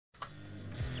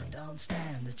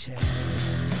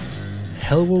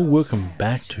Hello, welcome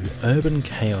back to Urban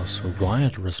Chaos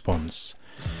Riot Response.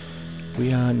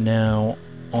 We are now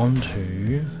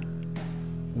onto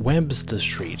Webster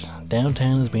Street.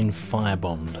 Downtown has been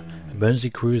firebombed. Emergency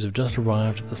crews have just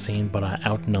arrived at the scene but are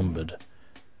outnumbered.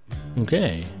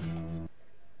 Okay.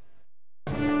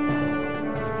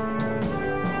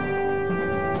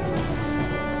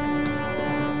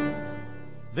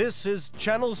 This is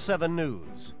Channel 7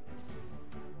 News.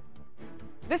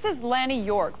 This is Lanny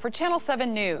York for Channel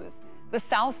 7 News. The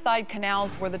South Side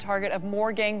Canals were the target of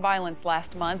more gang violence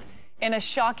last month. In a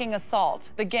shocking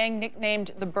assault, the gang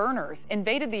nicknamed the Burners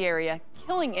invaded the area,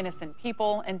 killing innocent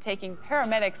people and taking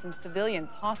paramedics and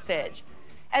civilians hostage.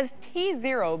 As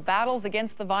T-Zero battles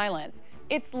against the violence,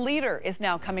 its leader is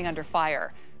now coming under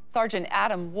fire. Sergeant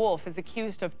Adam Wolf is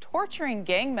accused of torturing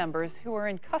gang members who are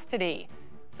in custody.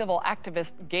 Civil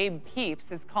activist Gabe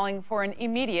Peeps is calling for an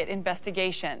immediate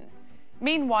investigation.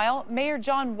 Meanwhile, Mayor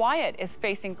John Wyatt is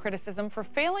facing criticism for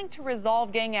failing to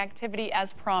resolve gang activity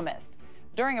as promised.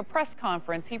 During a press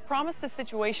conference, he promised the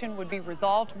situation would be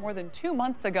resolved more than 2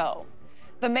 months ago.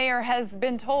 The mayor has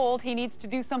been told he needs to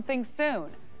do something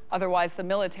soon. Otherwise, the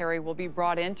military will be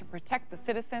brought in to protect the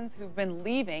citizens who've been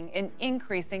leaving in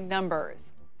increasing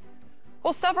numbers.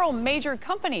 Well, several major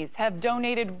companies have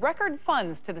donated record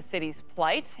funds to the city's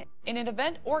plight in an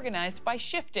event organized by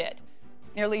Pshyched.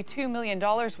 Nearly $2 million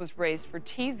was raised for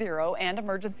T-Zero and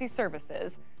emergency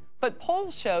services, but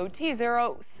polls show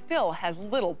T-Zero still has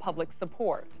little public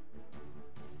support.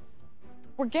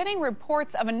 We're getting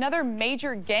reports of another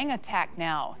major gang attack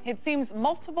now. It seems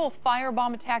multiple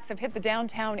firebomb attacks have hit the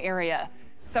downtown area.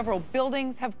 Several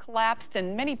buildings have collapsed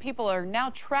and many people are now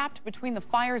trapped between the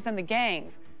fires and the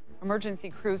gangs. Emergency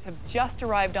crews have just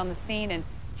arrived on the scene and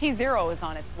T-Zero is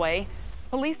on its way.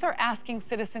 Police are asking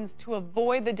citizens to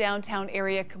avoid the downtown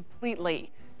area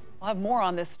completely. We'll have more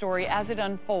on this story as it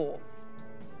unfolds.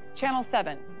 Channel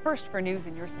 7, first for news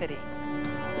in your city.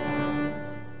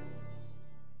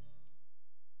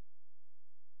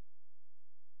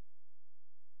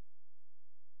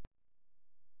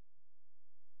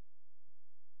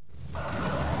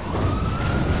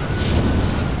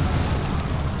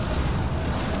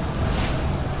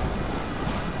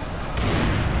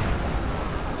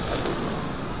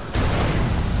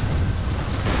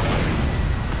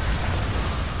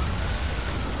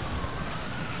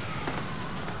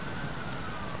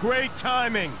 Great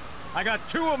timing! I got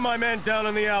 2 of my men down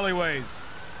in the alleyways.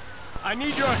 I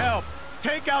need your help.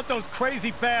 Take out those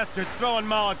crazy bastards throwing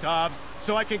Molotovs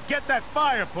so I can get that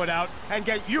fire put out and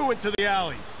get you into the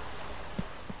alleys.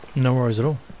 No worries at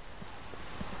all.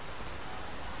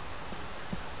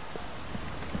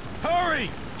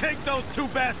 Hurry! Take those 2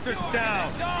 bastards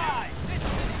down!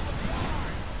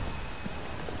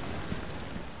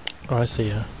 Oh, I see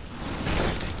ya.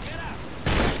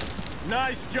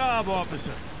 Nice job,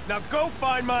 officer. Now go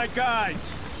find my guys.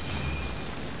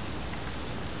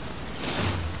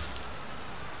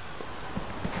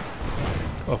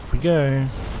 Off we go.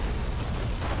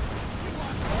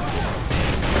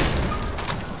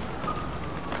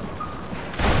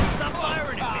 Stop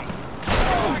firing at me!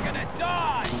 We're gonna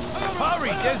die!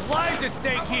 Hurry! There's lives at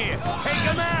stake here! Take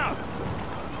them out!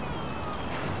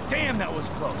 Damn, that was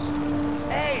close.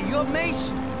 Hey, you're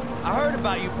Mason. I heard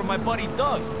about you from my buddy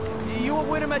Doug. You were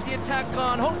with him at the attack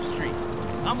on Hope Street.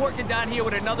 I'm working down here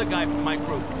with another guy from my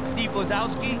group, Steve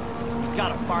Lazowski. You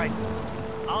gotta find him.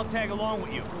 I'll tag along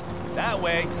with you. That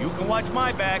way, you can watch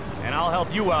my back, and I'll help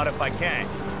you out if I can.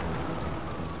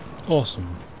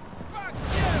 Awesome. Fuck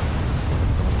you!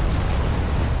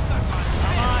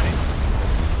 I'm on it.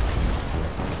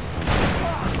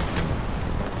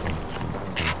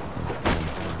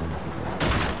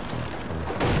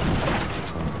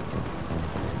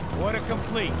 Order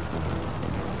complete.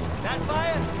 That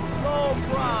fire? No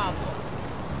problem.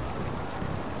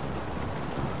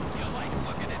 You like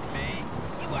looking at me?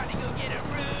 You want to go get a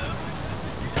room?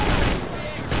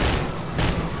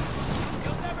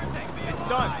 You'll never take me alive. It's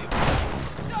done.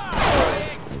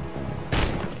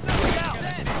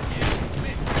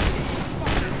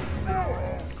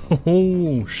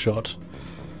 Oh, shot.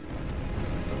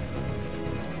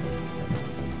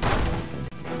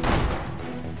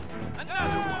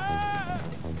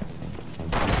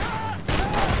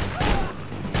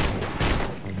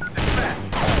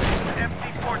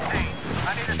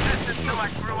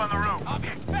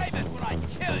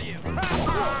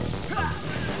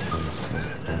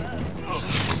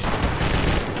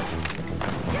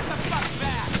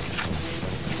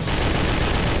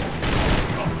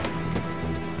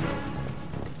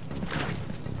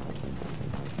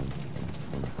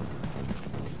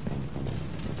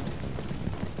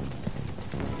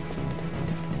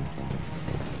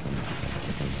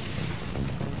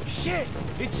 Shit!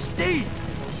 It's Steve!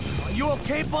 Are you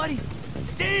okay, buddy?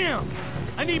 Damn!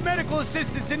 I need medical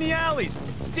assistance in the alleys.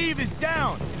 Steve is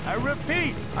down. I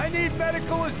repeat, I need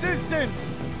medical assistance.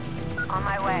 On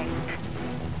my way.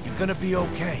 You're gonna be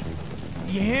okay.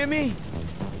 You hear me?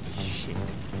 Shit.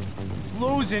 He's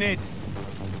losing it.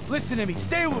 Listen to me.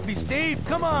 Stay with me, Steve.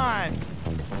 Come on.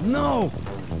 No.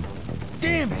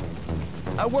 Damn it.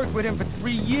 I worked with him for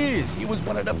 3 years. He was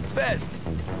one of the best.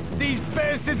 These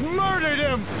bastards murdered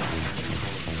him!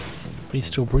 But he's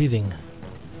still breathing.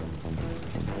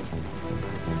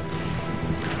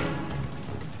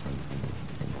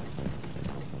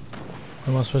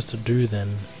 What am I supposed to do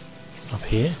then? Up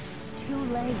here? It's too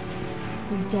late.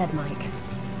 He's dead, Mike.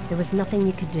 There was nothing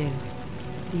you could do.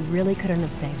 You really couldn't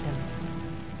have saved him.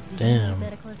 Do you Damn. need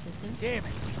medical assistance? Damn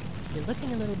it. You're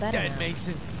looking a little better Dead, now.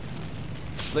 Mason.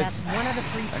 That's Listen, one of the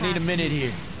 3 I need a tracks minute you here.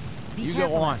 used. Be You go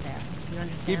careful on. out there. You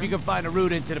understand? See if you can find a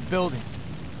route into the building.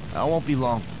 I won't be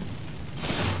long.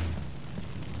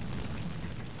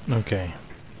 Okay.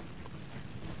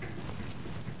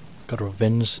 Gotta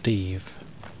avenge Steve.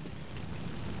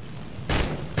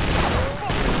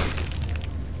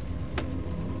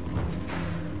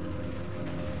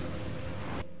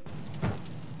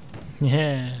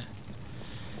 Yeah.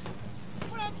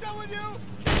 When I'm done with you,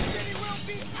 the city will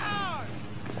be ours!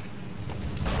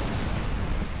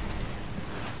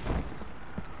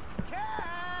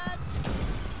 Cat!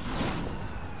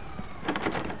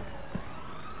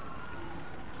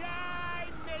 Die,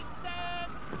 Mason!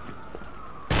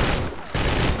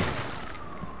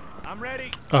 I'm ready.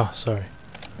 Oh, sorry.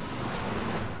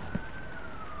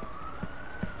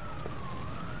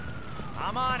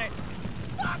 I'm on it.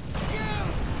 Fuck you!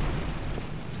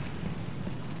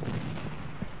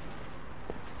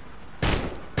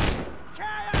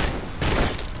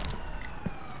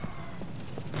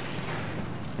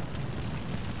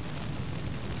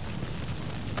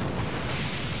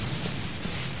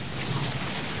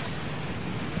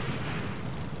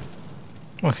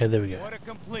 Okay, there we go. Order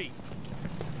complete.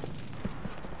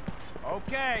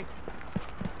 Okay.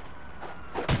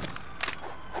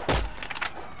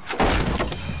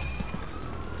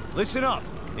 Listen up.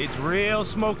 It's real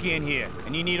smoky in here,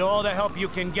 and you need all the help you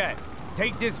can get.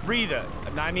 Take this breather.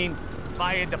 I mean,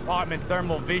 fire department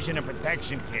thermal vision and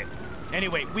protection kit.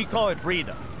 Anyway, we call it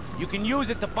breather. You can use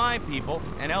it to find people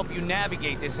and help you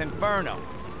navigate this inferno.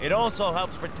 It also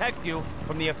helps protect you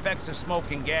from the effects of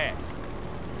smoke and gas.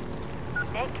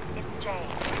 Nick, it's Jane.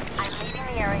 I'm leaving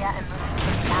the area and moving to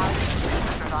the alley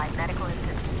to provide medical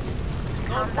assistance.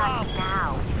 No Come back problem.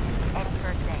 now. Any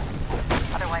first aid.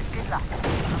 Otherwise, good luck.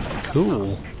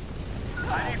 Cool.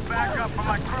 I need backup for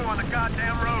my crew on the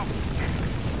goddamn roof.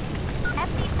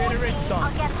 Consider it FD-14, done.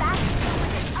 I'll get back to you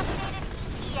with an updated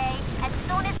ETA as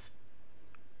soon as...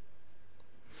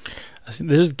 I see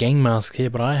there's gang masks here,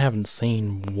 but I haven't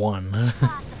seen one. possible.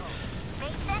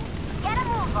 Mason, get a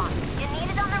move on. You need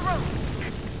it on the roof.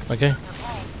 Okay.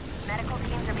 Okay. Medical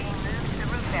teams are being moved to the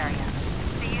roof area.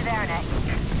 See you there, Nick.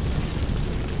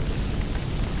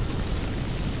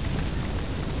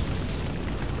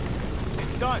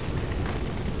 It's done.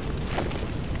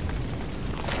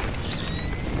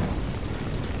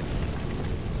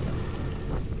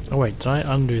 Oh wait, did I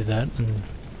undo that? And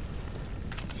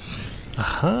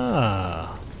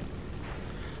aha!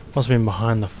 Must have been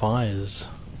behind the fires.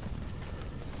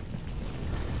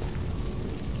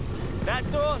 That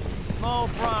door? No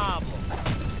problem.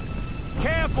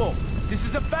 Careful! This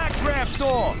is a backdraft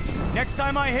door. Next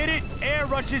time I hit it, air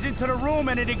rushes into the room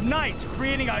and it ignites,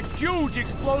 creating a huge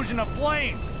explosion of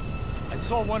flames. I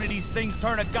saw one of these things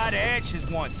turn a guy to ashes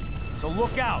once. So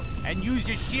look out and use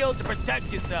your shield to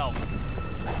protect yourself.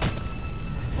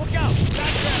 Look out!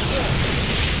 Backdraft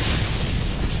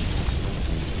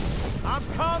door! I'm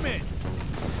coming!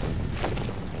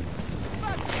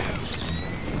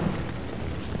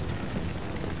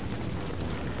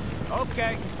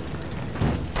 Okay.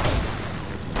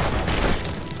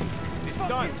 It's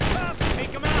done. Take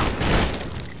him out.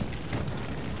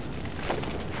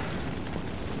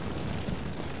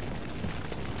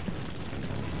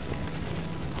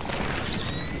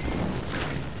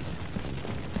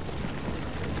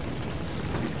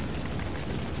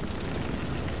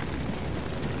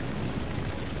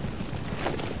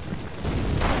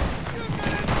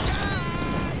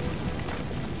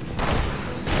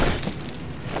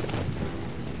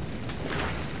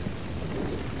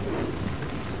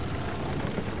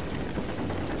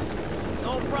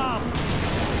 No problem.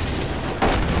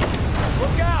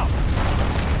 Look out!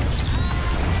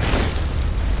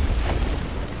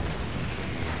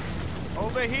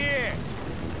 Over here.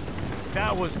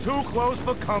 That was too close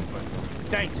for comfort.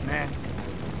 Thanks, man.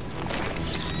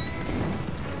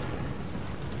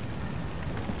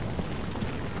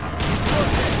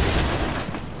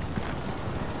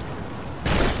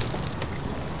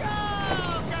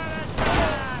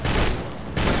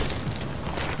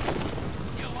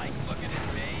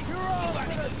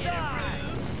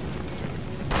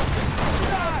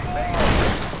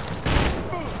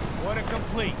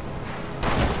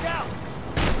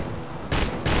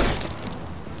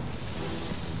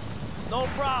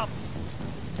 problem.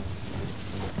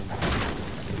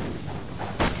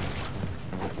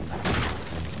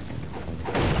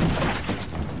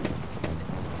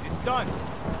 It's done.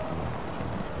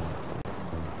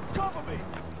 Cover me.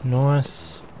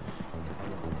 Nice.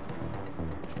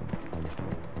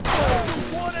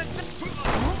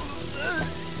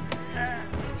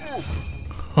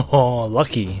 Oh,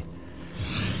 lucky.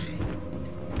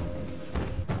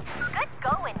 Good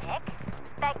going, Nick.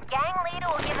 That gang leader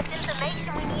will give us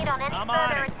information we need on any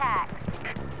further attacks.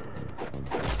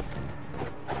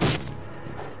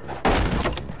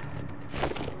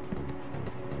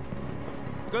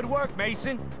 Good work,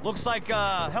 Mason. Looks like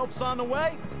help's on the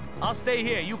way. I'll stay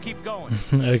here. You keep going.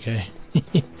 Okay.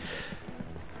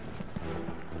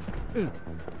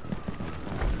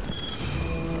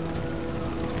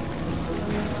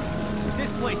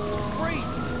 This place is free.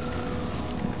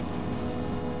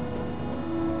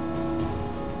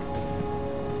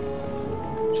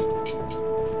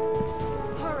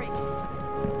 Hurry.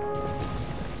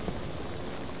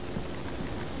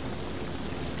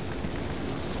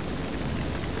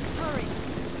 Hurry.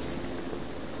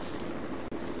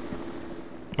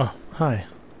 Oh, hi.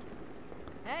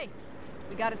 Hey,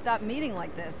 we gotta stop meeting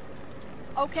like this.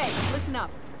 Okay, listen up.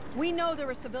 We know there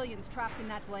are civilians trapped in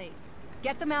that blaze.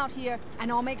 Get them out here,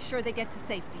 and I'll make sure they get to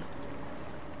safety.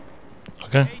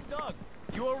 Okay. Hey, Doug,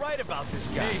 you were right about this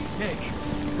guy. Hey, Nick.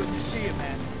 Good to see you,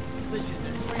 man. Listen,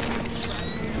 there's dangerous as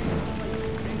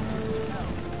hell.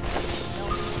 Tell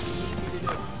me what you need me to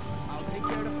do. I'll take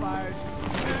care of the fires.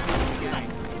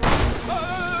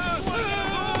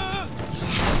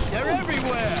 They're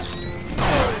everywhere!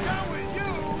 Down with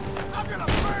you! I'm gonna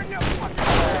burn your fucking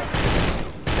head!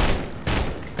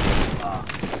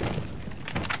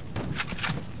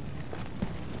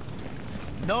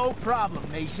 No problem,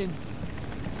 Mason.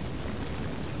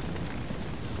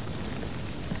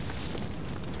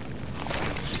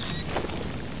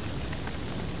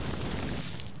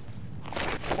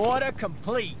 Order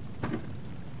complete.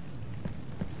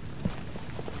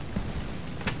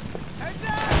 Head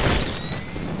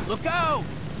down! Look out!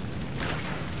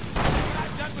 I'm not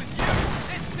done with you!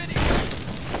 This city!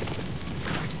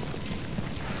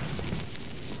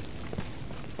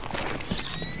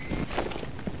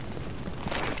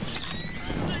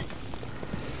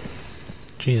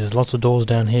 Jesus, lots of doors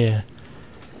down here.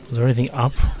 Is there anything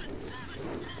up?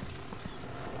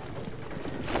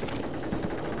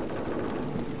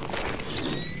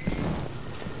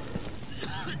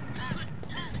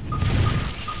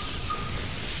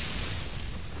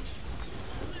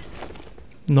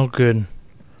 Not good.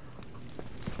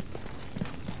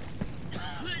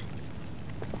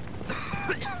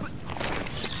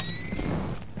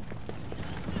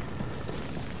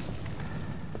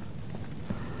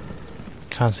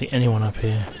 Can't see anyone up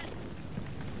here.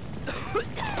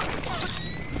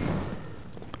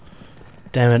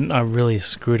 Damn it, I really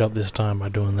screwed up this time by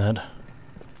doing that.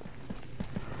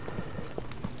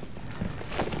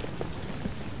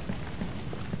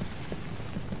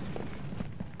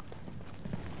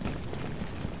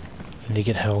 I need to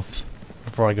get health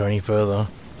before I go any further.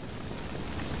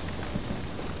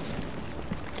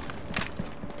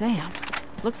 Damn.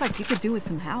 Looks like you could do with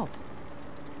some help.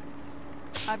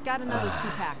 I've got another 2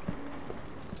 packs.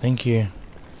 Thank you.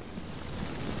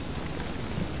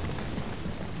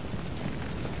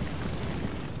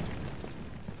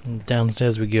 And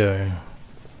downstairs we go.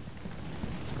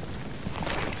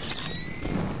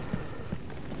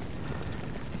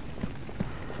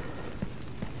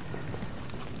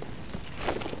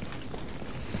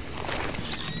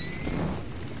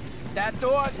 That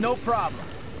door, no problem.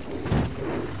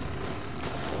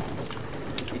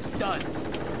 It's done.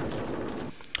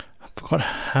 I forgot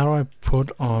how do I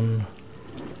put on...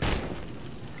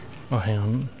 Oh, hang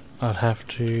on. I'd have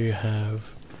to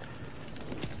have...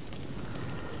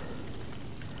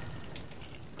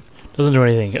 Doesn't do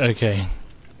anything. Okay.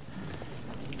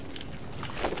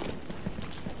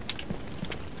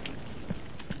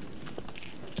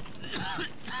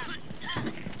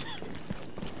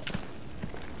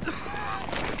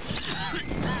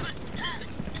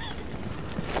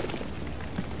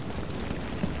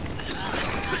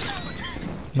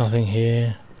 Nothing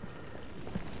here.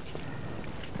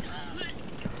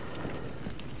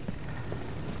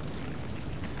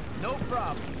 No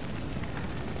problem.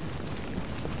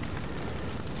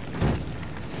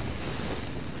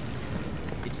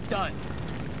 It's done.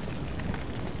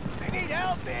 I need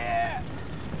help here!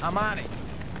 I'm on it.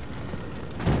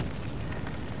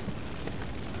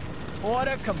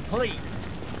 Order complete.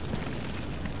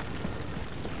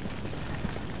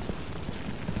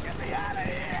 Get me out of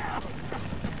here!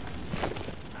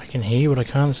 I can hear you, but I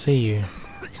can't see you.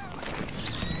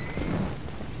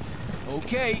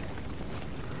 Okay.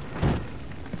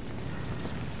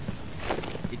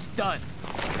 It's done.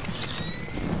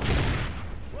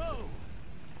 Whoa!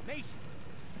 Mason,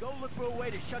 go look for a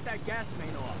way to shut that gas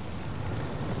main off.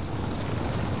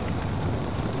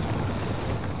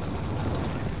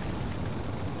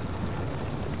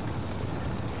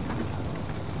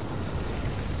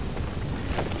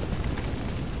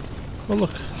 Oh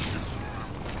look,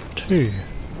 2.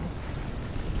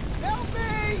 Help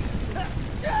me!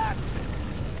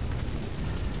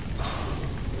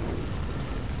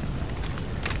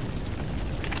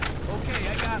 Okay,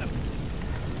 I got him.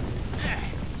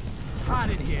 It's hot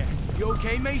in here. You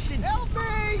okay, Mason? Help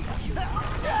me!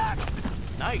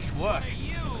 Nice work.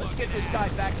 Let's get this guy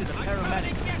back to the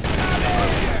paramedic.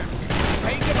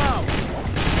 Take him out.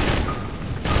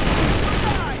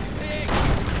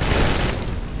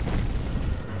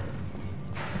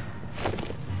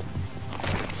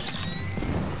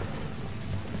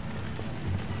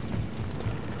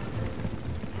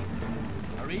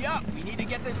 Hurry up! We need to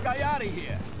get this guy out of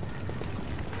here.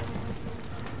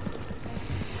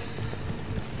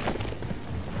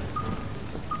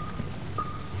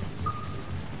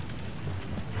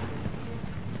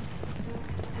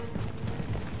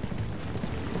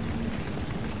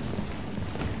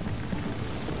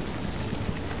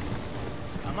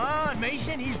 Come on,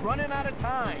 Mason, he's running out of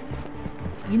time.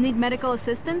 You need medical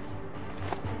assistance?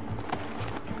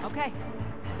 Okay.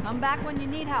 Come back when you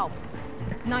need help.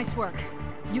 Nice work.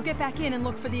 You get back in and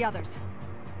look for the others.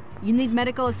 You need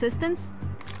medical assistance?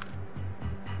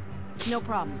 No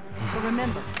problem. But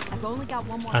remember, I've only got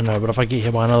one more. I know, but if I get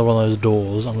hit by another one of those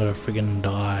doors, I'm gonna friggin'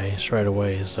 die straight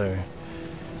away, so...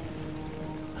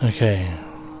 Okay.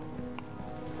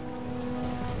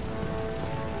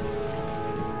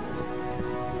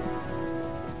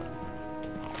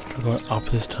 Should I go up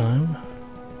this time?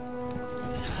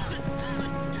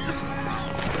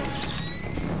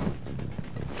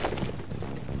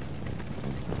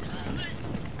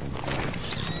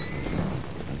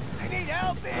 I need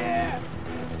help here!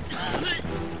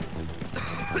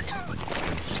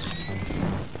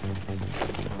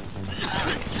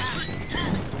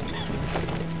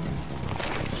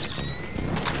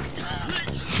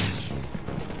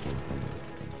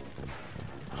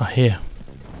 Ah, here.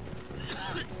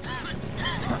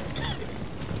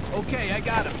 Okay, I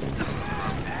got him.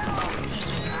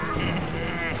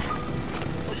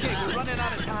 Okay, we're running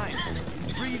out of time.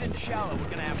 He's breathing shallow. We're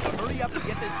gonna have to hurry up and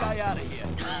get this guy out of here.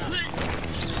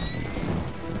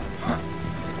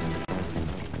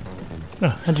 Oh,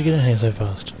 how'd you get in here so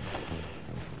fast?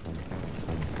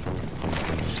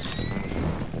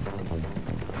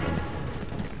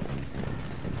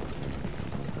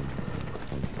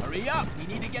 Hurry up! We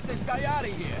need to get this guy out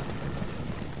of here.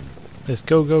 Let's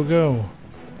go, go, go.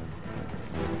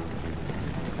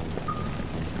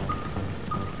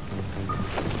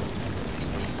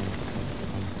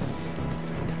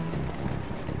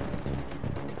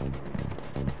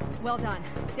 Well done.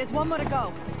 There's one more to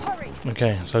go. Hurry!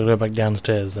 Okay, so I'll go back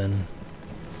downstairs then.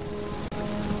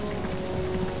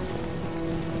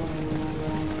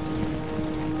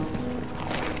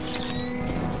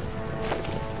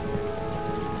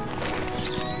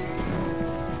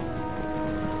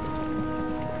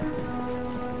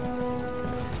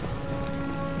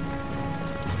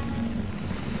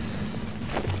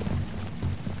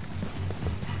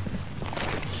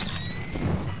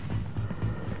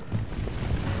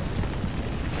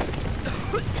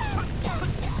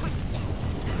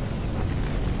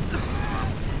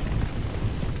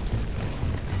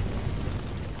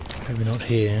 Maybe not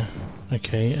here.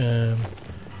 Okay,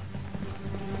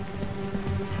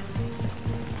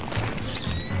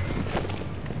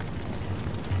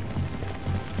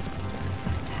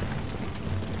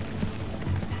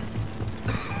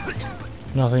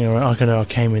 nothing around. Okay, no, I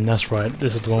came in, that's right.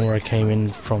 This is the one where I came in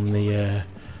from the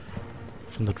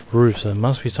roof, so there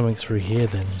must be something through here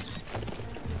then.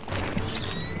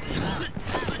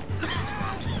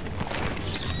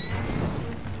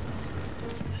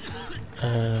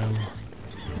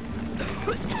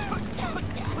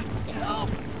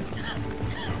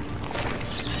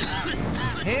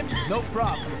 Him? No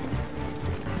problem.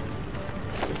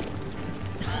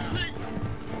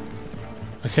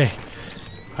 Okay,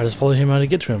 I just follow him how to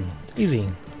get to him. Easy.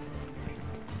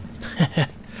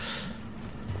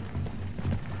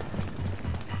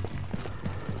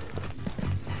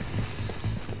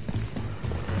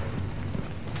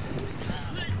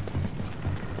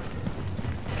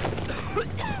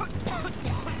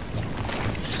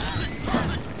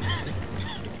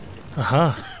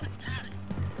 Aha.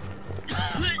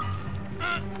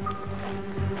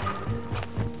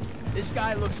 This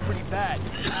guy looks pretty bad.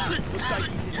 Looks like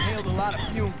he's inhaled a lot of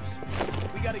fumes.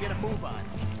 We gotta get a move on.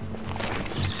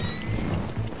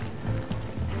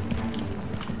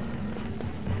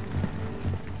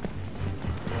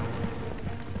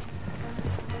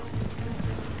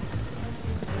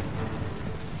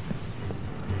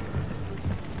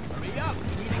 Hurry up!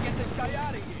 We need to get this guy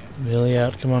out of here. Really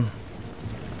out, come on.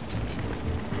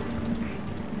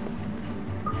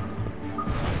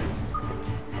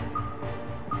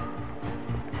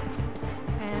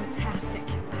 Fantastic.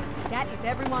 That is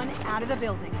everyone out of the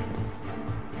building.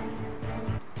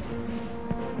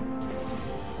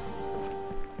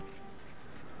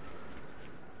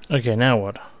 Okay, now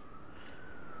what?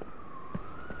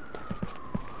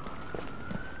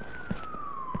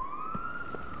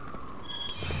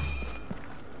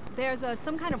 There's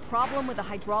some kind of problem with the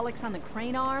hydraulics on the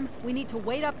crane arm. We need to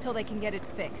wait up till they can get it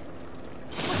fixed.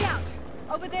 Look out!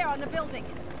 Over there on the building.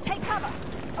 Take cover!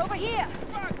 Over here!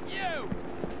 Fuck you!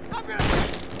 I'm gonna...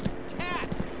 Cat!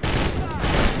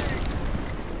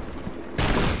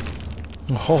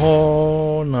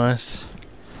 Oh, nice.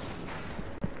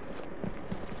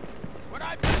 When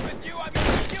I'm done with you,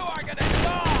 you are gonna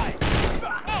die! Nick,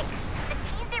 the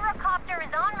T-Zero copter is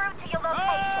en route to your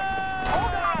location.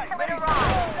 Hold on till it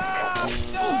arrives.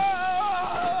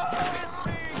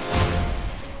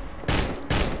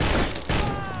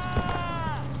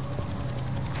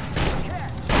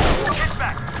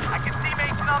 Dispatch, I can see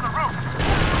Mason on the roof.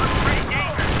 Looks pretty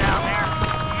dangerous down there.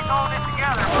 He's holding it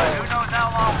together, but who knows how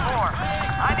long for.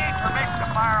 I need permission to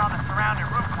fire on the surrounding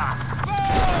rooftop.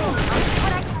 I'll see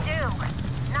what I can do.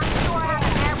 Not sure how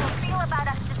the mayor will feel about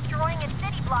us destroying a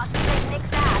city block to save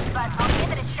Nick's ass, but I'll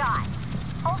give it a shot.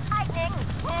 Hold tight, Nick.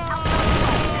 I'll go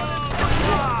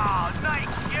Oh, nice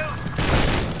shoot!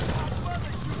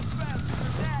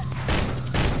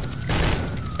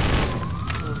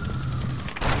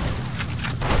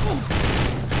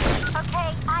 Okay,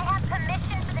 I have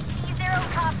permission for the T-Zero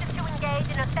copter to engage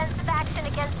in offensive action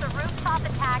against the rooftop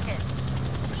attackers.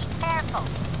 Be careful.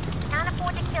 Can't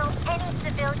afford to kill any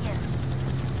civilians.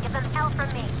 Give them hell from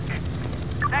me.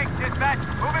 Thanks, dispatch.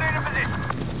 Moving into position.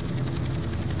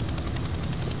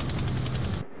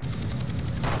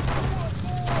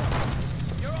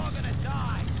 You're all gonna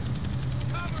die!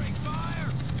 Covering fire!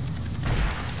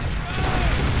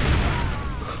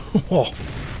 Oh,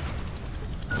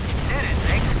 Did it,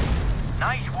 Nick?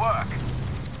 Nice work.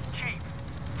 Chief,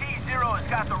 T-Zero has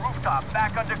got the rooftop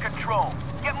back under control.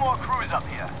 Get more crews up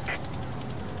here.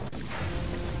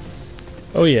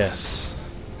 oh yes.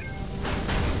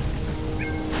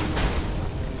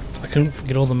 I couldn't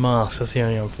get all the masks, that's the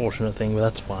only unfortunate thing, but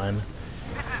that's fine.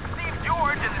 This is Steve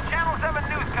George in the Channel 7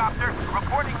 newscopter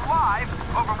reporting live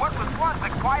over what was once a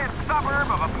quiet suburb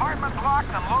of apartment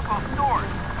blocks and local stores.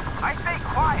 I say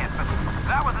quiet, but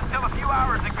that was until a few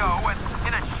hours ago when,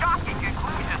 in a shocking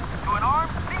conclusion to an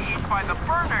armed siege by the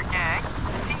Burner Gang,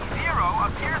 T-Zero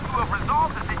appears to have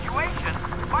resolved the situation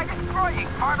by destroying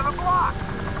part of the block.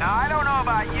 Now, I don't know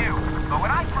about you, but when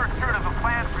I first heard of the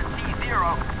plans for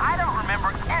T-Zero, I don't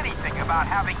remember anything about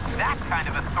having that kind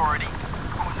of authority.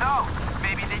 Who knows?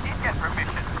 Maybe they did get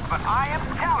permission. But I am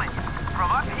telling you, from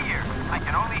up here, I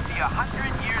can only see 100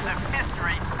 years of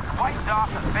history wiped off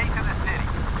the face of the city.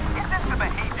 Is this the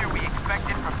behavior we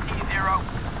expected from T-Zero?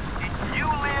 Did you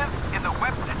live in the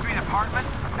Webster Street apartment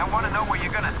and want to know where you're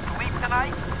going to sleep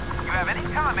tonight? If you have any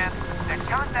comments, then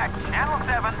contact Channel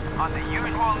 7 on the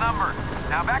usual number.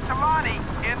 Now back to Lonnie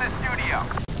in the studio.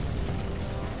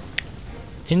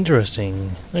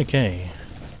 Interesting. Okay.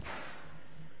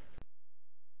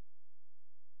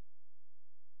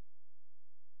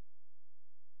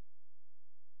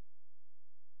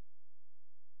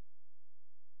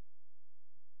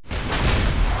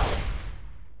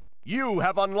 You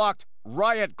have unlocked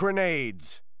riot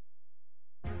grenades.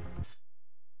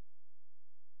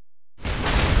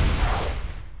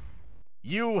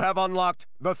 You have unlocked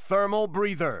the thermal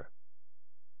breather.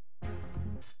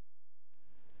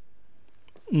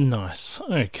 Nice.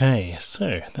 Okay,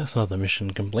 so that's another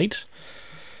mission complete.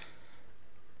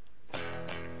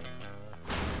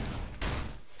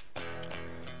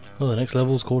 Oh, the next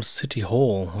level is called City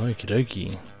Hall. Okie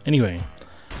dokie. Anyway,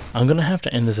 I'm gonna have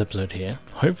to end this episode here.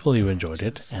 Hopefully you enjoyed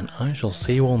it, and I shall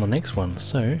see you all in the next one,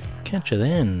 so catch you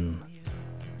then.